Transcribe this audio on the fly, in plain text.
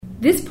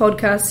This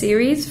podcast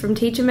series from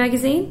Teacher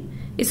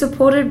Magazine is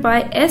supported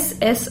by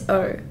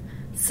SSO,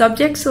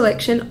 Subject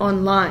Selection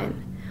Online,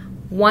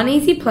 one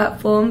easy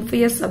platform for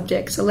your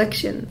subject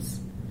selections.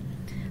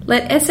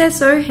 Let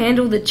SSO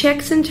handle the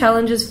checks and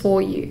challenges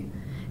for you,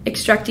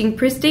 extracting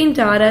pristine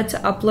data to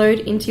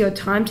upload into your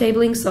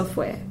timetabling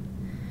software.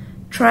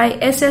 Try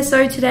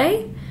SSO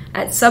today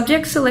at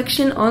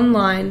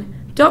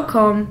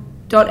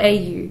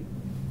subjectselectiononline.com.au.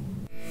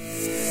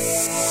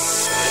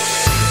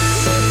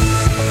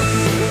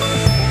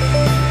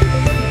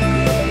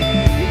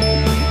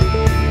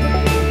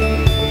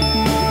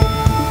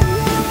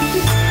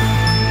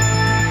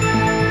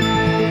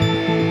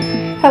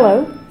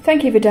 Hello,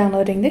 thank you for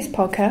downloading this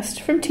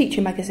podcast from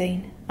Teacher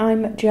Magazine.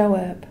 I'm Jo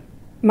Erb.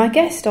 My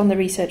guest on the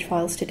research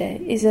files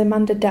today is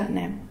Amanda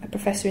Datnow, a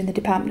professor in the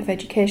Department of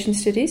Education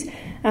Studies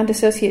and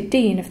Associate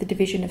Dean of the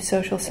Division of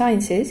Social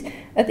Sciences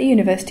at the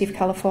University of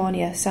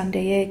California, San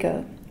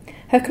Diego.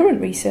 Her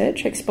current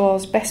research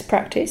explores best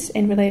practice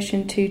in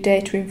relation to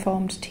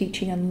data-informed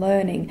teaching and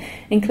learning,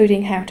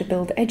 including how to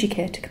build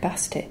educator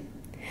capacity.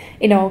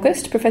 In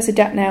August, Professor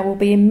Datnow will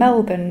be in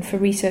Melbourne for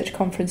Research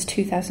Conference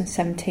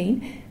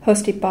 2017,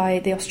 hosted by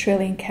the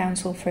Australian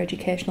Council for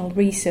Educational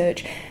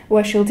Research,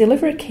 where she'll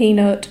deliver a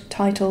keynote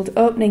titled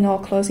Opening or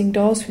Closing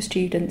Doors for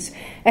Students,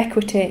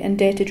 Equity and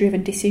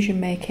Data-Driven Decision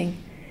Making.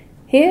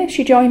 Here,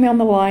 she joined me on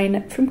the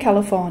line from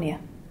California.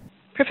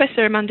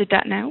 Professor Amanda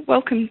Datnow,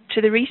 welcome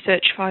to the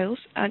Research Files.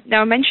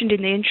 Now, I mentioned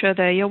in the intro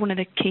there, you're one of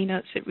the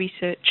keynotes at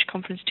Research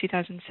Conference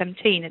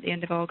 2017 at the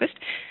end of August.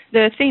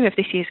 The theme of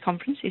this year's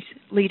conference is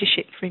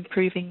Leadership for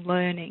Improving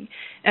Learning.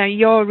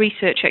 Your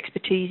research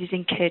expertise is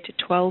in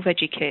K-12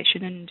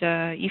 education, and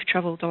you've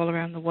travelled all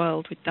around the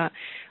world with that.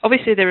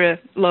 Obviously, there are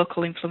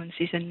local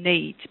influences and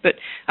needs, but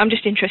I'm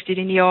just interested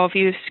in your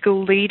view of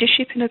school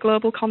leadership in a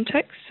global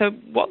context. So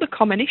what are the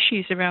common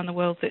issues around the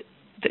world that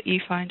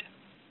you find?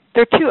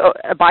 There are two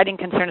abiding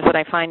concerns that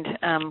I find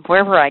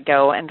wherever I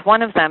go, and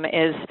one of them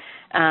is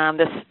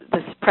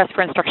this press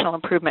for instructional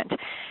improvement,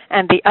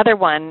 and the other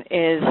one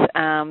is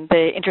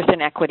the interest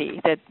in equity,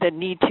 the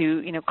need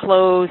to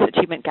close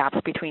achievement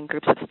gaps between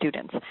groups of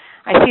students.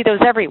 I see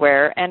those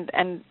everywhere, and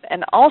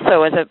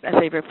also as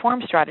a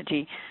reform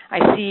strategy,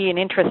 I see an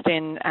interest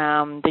in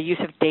the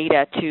use of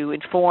data to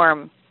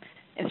inform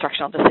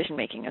instructional decision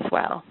making as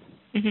well.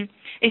 Mm-hmm.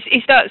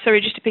 Is that, sorry,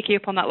 just to pick you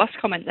up on that last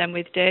comment then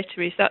with data,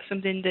 is that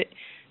something that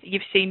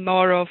you've seen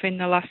more of in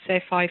the last,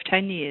 say,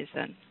 5-10 years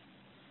then?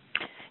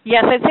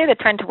 Yes, I'd say the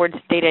trend towards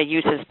data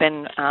use has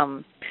been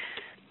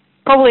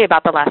probably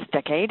about the last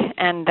decade.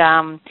 And,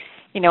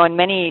 in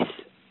many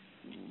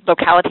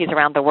localities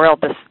around the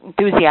world, this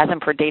enthusiasm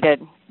for data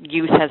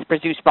use has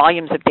produced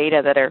volumes of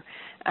data that are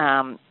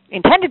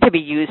intended to be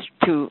used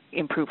to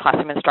improve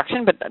classroom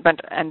instruction,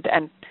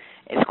 and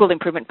school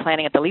improvement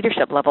planning at the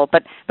leadership level,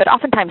 but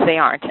oftentimes they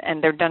aren't,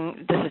 and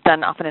this is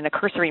done often in a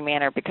cursory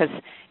manner because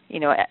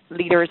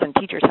leaders and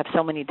teachers have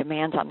so many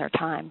demands on their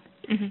time.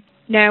 Mm-hmm.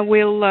 Now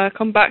we'll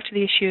come back to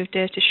the issue of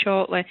data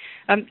shortly,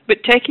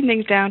 but taking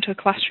things down to a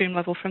classroom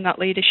level from that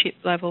leadership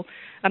level,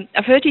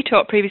 I've heard you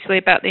talk previously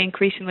about the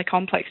increasingly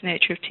complex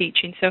nature of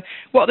teaching. So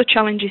what are the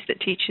challenges that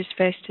teachers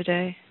face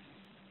today?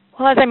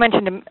 Well, as I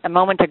mentioned a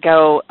moment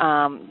ago,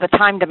 the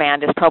time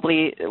demand is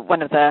probably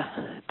one of the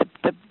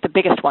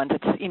biggest ones.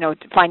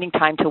 It's finding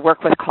time to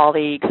work with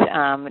colleagues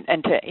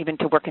and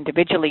to work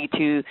individually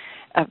to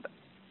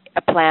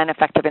plan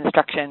effective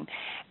instruction.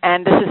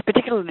 And this is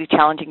particularly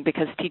challenging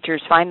because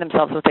teachers find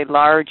themselves with a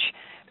large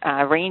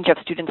range of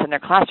students in their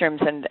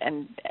classrooms,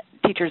 and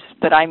teachers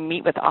that I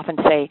meet with often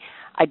say,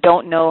 I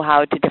don't know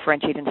how to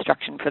differentiate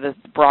instruction for the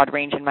broad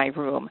range in my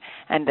room.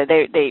 And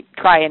they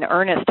try in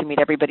earnest to meet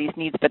everybody's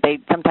needs, but they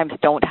sometimes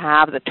don't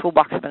have the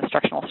toolbox of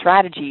instructional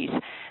strategies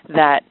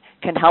that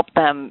can help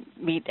them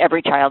meet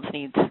every child's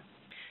needs.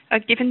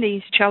 Given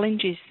these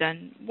challenges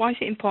then, why is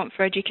it important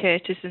for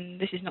educators, and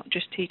this is not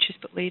just teachers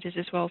but leaders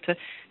as well, to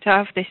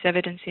have this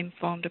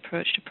evidence-informed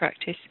approach to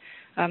practice?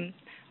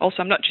 Also,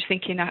 I'm not just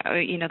thinking,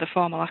 the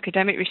formal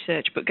academic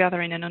research, but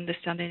gathering and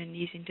understanding and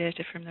using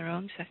data from their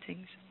own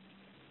settings.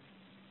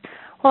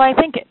 Well, I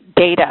think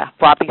data,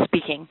 broadly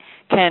speaking,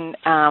 can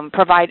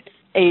provide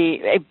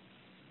at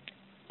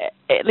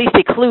least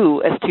a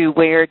clue as to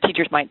where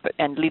teachers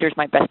and leaders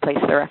might best place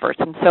their efforts.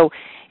 And so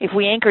if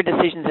we anchor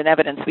decisions in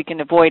evidence, we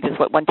can avoid, as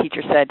what one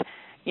teacher said,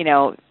 she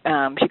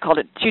called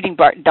it shooting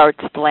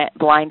darts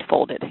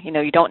blindfolded.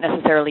 You don't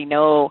necessarily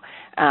know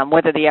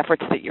whether the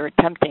efforts that you're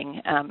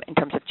attempting in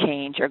terms of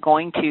change are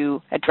going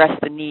to address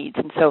the needs.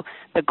 And so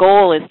the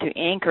goal is to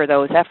anchor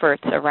those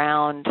efforts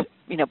around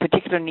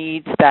particular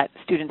needs that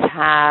students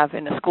have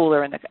in the school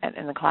or in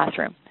the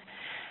classroom.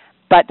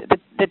 But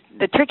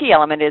the tricky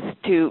element is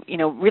to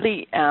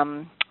really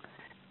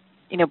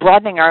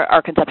broadening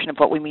our conception of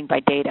what we mean by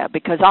data,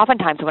 because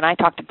oftentimes when I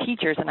talk to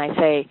teachers and I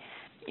say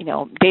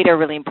data are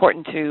really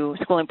important to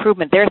school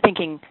improvement, they're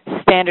thinking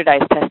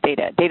standardized test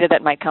data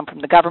that might come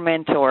from the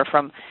government or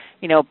from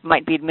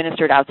might be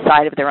administered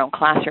outside of their own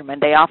classroom,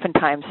 and they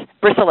oftentimes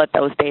bristle at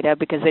those data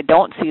because they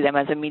don't see them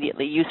as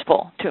immediately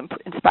useful to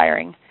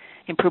inspiring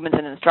improvements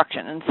in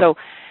instruction. And so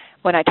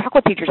when I talk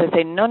with teachers, I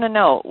say,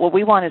 no. What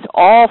we want is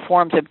all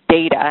forms of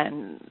data,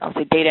 and I'll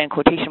say data in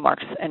quotation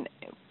marks, and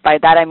by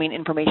that I mean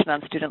information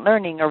on student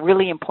learning, are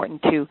really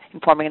important to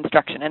informing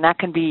instruction. And that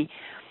can be,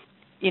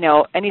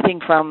 anything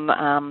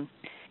from,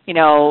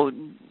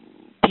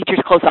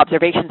 teachers' close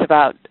observations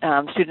about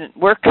student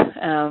work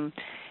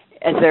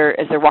as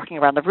they're walking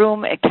around the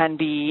room. It can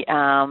be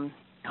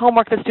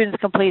homework that students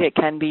complete. It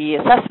can be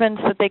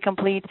assessments that they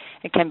complete.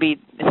 It can be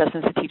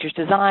assessments that teachers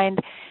designed.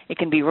 It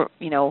can be,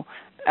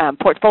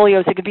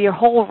 portfolios. It could be a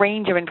whole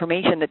range of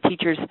information that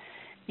teachers,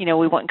 we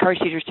want to encourage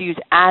teachers to use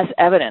as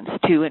evidence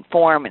to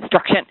inform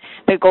instruction.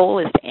 The goal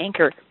is to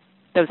anchor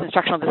those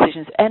instructional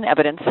decisions and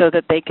evidence so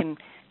that they can,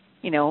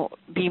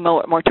 be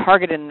more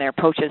targeted in their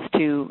approaches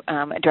to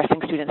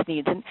addressing students'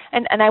 needs.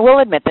 And I will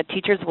admit that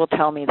teachers will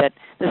tell me that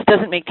this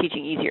doesn't make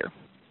teaching easier.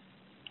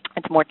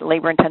 It's more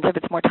labor intensive,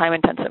 it's more time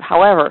intensive.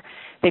 However,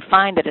 they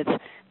find that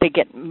they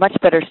get much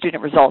better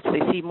student results.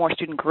 They see more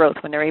student growth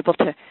when they're able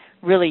to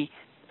really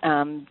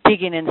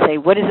dig in and say,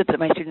 what is it that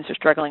my students are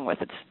struggling with?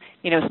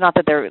 It's not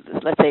that they're,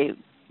 let's say,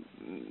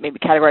 maybe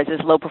categorized as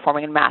low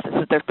performing in math. It's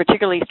that they're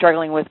particularly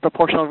struggling with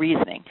proportional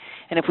reasoning.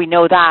 And if we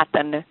know that,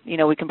 then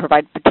we can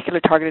provide particular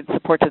targeted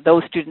support to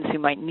those students who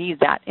might need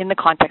that in the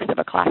context of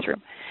a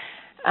classroom.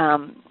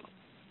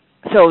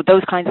 So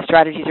those kinds of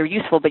strategies are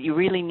useful, but you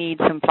really need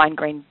some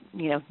fine-grained,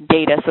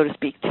 data, so to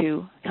speak,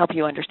 to help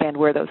you understand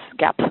where those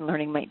gaps in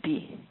learning might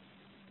be.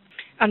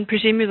 And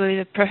presumably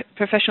the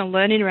professional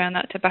learning around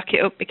that to back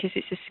it up, because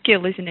it's a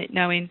skill, isn't it,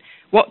 knowing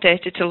what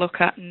data to look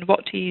at and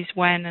what to use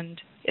when,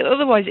 and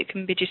otherwise it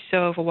can be just so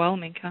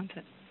overwhelming, can't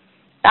it?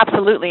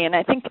 Absolutely, and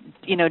I think,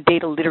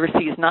 data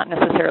literacy is not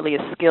necessarily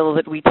a skill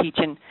that we teach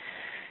in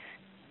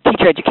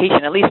teacher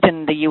education, at least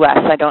in the U.S.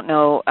 I don't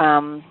know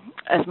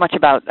as much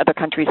about other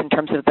countries in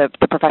terms of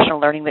the professional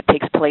learning that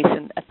takes place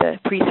at the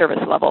pre-service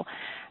level.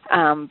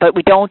 But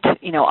we don't,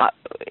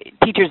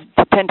 teachers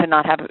tend to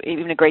not have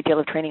even a great deal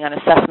of training on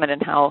assessment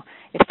and how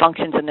it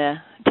functions in the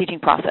teaching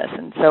process.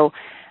 And so,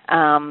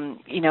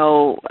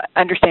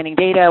 understanding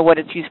data, what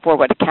it's used for,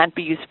 what it can't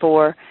be used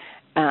for,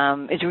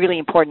 is really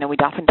important, and we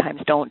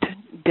oftentimes don't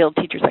build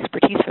teachers'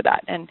 expertise for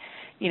that. And,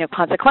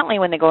 consequently,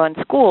 when they go in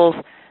schools,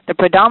 the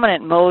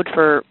predominant mode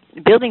for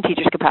building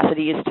teachers'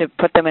 capacity is to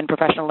put them in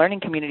professional learning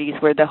communities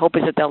where the hope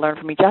is that they'll learn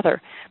from each other.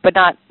 But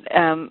not,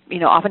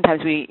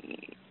 oftentimes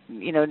we,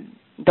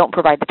 don't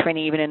provide the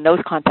training even in those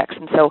contexts.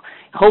 And so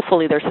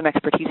hopefully there's some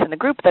expertise in the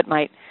group that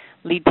might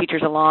lead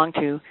teachers along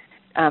to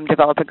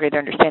develop a greater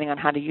understanding on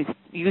how to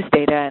use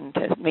data and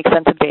to make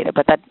sense of data.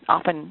 But that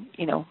often,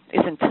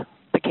 isn't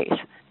the case.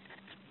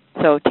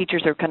 So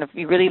teachers are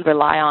you really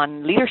rely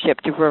on leadership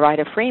to provide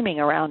a framing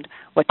around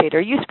what data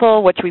are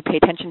useful, what should we pay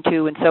attention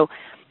to. And so,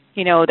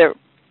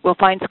 we'll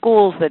find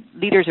schools that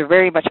leaders are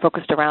very much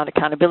focused around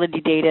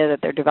accountability data that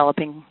they're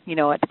developing,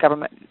 at the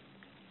government,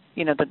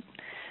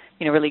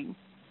 really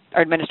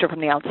are administered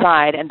from the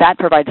outside, and that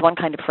provides one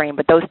kind of frame,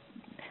 but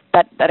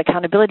that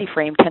accountability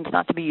frame tends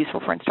not to be useful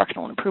for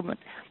instructional improvement.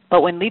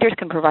 But when leaders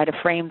can provide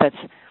a frame that's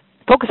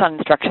focused on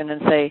instruction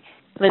and say,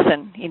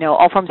 listen,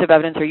 all forms of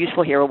evidence are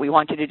useful here. What we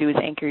want you to do is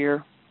anchor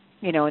your,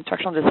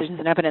 instructional decisions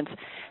and evidence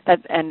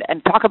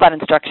and talk about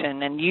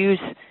instruction and use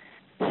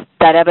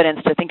that evidence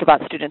to think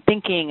about student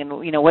thinking and,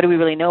 what do we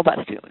really know about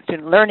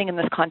student learning in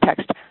this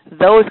context.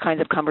 Those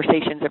kinds of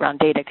conversations around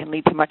data can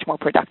lead to much more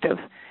productive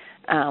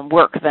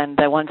work than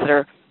the ones that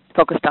are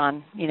focused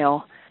on,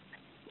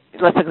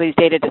 let's look at these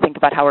data to think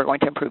about how we're going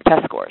to improve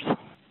test scores.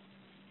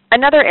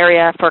 Another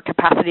area for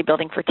capacity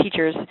building for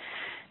teachers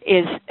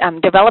is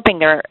developing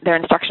their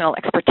instructional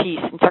expertise,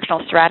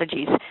 instructional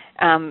strategies.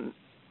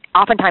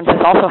 Oftentimes this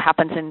also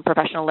happens in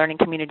professional learning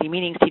community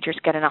meetings. Teachers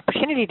get an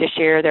opportunity to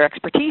share their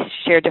expertise,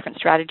 share different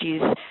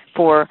strategies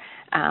for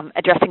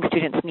addressing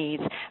students'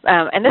 needs.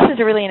 And this is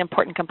really an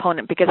important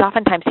component because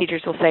oftentimes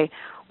teachers will say,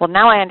 well,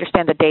 now I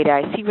understand the data,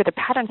 I see where the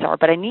patterns are,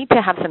 but I need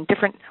to have some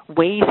different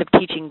ways of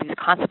teaching these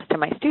concepts to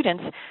my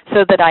students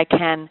so that I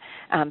can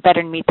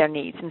better meet their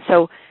needs. And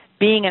so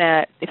being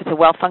if it's a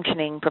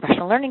well-functioning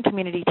professional learning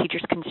community,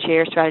 teachers can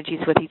share strategies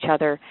with each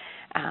other.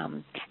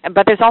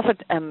 But there's also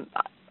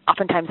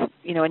oftentimes,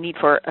 a need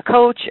for a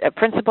coach, a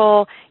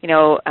principal,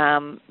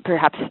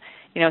 perhaps,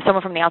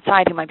 someone from the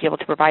outside who might be able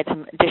to provide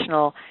some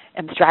additional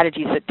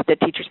strategies that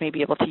teachers may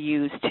be able to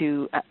use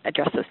to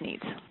address those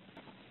needs.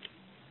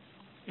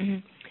 Mm-hmm.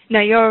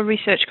 Now, your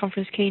research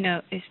conference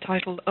keynote is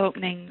titled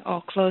Opening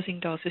or Closing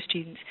Doors for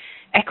Students,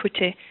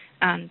 Equity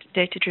and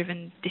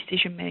Data-Driven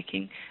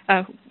Decision-Making.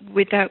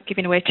 Without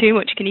giving away too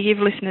much, can you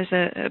give listeners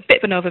a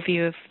bit of an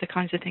overview of the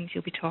kinds of things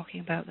you'll be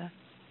talking about there?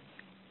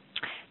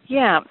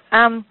 Yeah.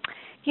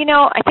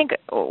 I think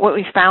what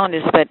we found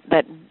is that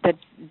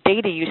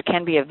data use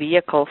can be a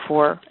vehicle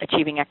for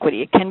achieving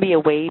equity. It can be a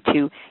way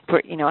to,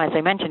 as I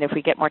mentioned, if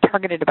we get more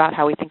targeted about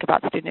how we think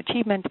about student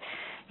achievement,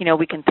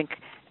 we can think,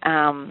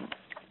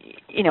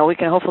 we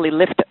can hopefully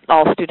lift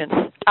all students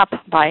up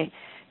by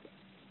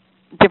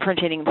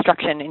differentiating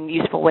instruction in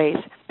useful ways.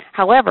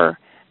 However,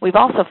 we've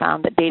also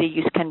found that data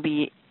use can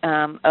be,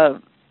 can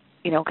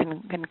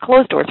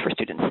close doors for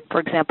students. For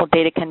example,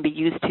 data can be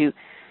used to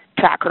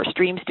track or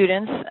stream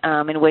students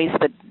in ways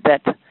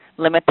that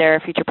limit their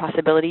future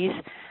possibilities.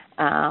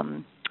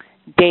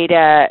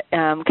 Data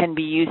can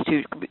be used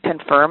to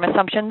confirm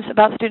assumptions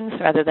about students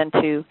rather than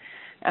to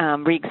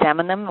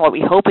re-examine them. What we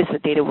hope is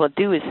that data will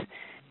do is,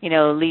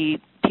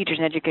 lead teachers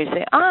and educators to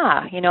say,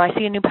 I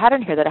see a new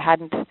pattern here that I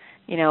hadn't,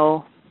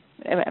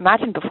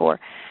 imagined before.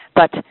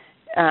 But,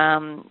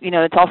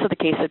 it's also the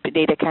case that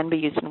data can be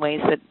used in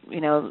ways that,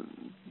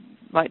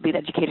 might lead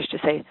educators to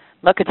say,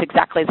 look, it's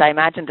exactly as I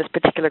imagined. This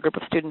particular group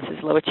of students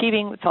is low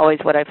achieving. It's always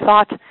what I've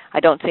thought.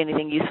 I don't see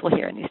anything useful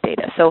here in these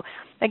data. So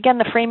again,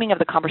 the framing of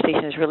the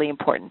conversation is really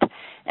important,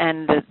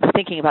 and the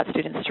thinking about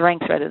student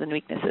strengths rather than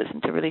weaknesses,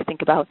 and to really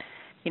think about,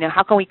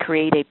 how can we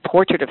create a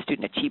portrait of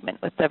student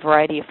achievement with the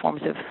variety of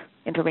forms of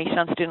information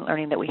on student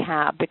learning that we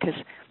have, because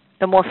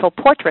the more full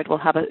portrait will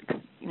have a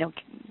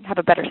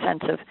better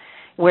sense of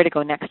where to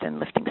go next in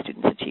lifting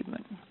students'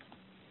 achievement.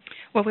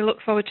 Well, we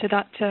look forward to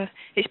that.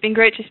 It's been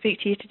great to speak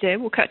to you today.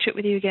 We'll catch up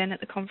with you again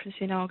at the conference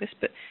in August.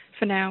 But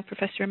for now,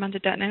 Professor Amanda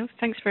Datnow,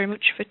 thanks very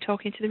much for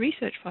talking to the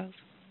Research Files.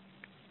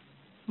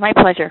 My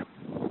pleasure.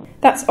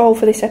 That's all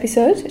for this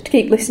episode. To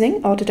keep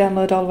listening or to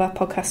download all of our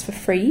podcasts for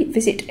free,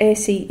 visit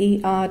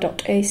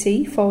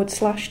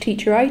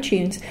acer.ac/teacher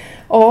iTunes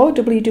or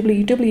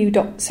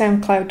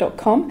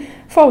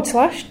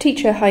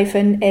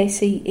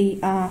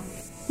www.soundcloud.com/teacher-acer.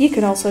 You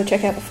can also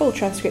check out the full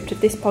transcript of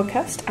this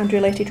podcast and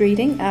related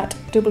reading at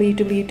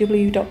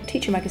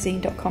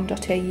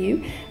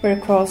www.teachermagazine.com.au, where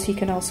of course you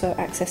can also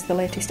access the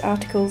latest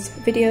articles,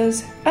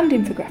 videos and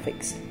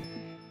infographics.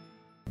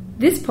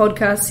 This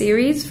podcast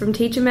series from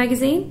Teacher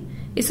Magazine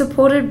is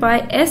supported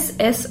by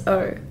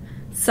SSO,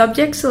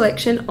 Subject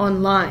Selection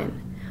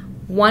Online,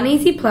 one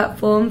easy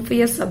platform for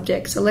your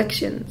subject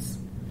selections.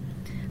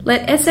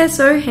 Let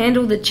SSO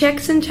handle the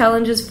checks and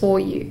challenges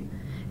for you,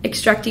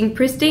 extracting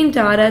pristine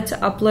data to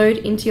upload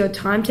into your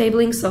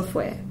timetabling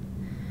software.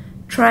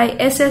 Try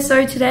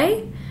SSO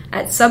today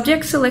at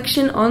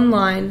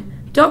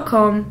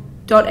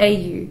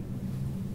subjectselectiononline.com.au.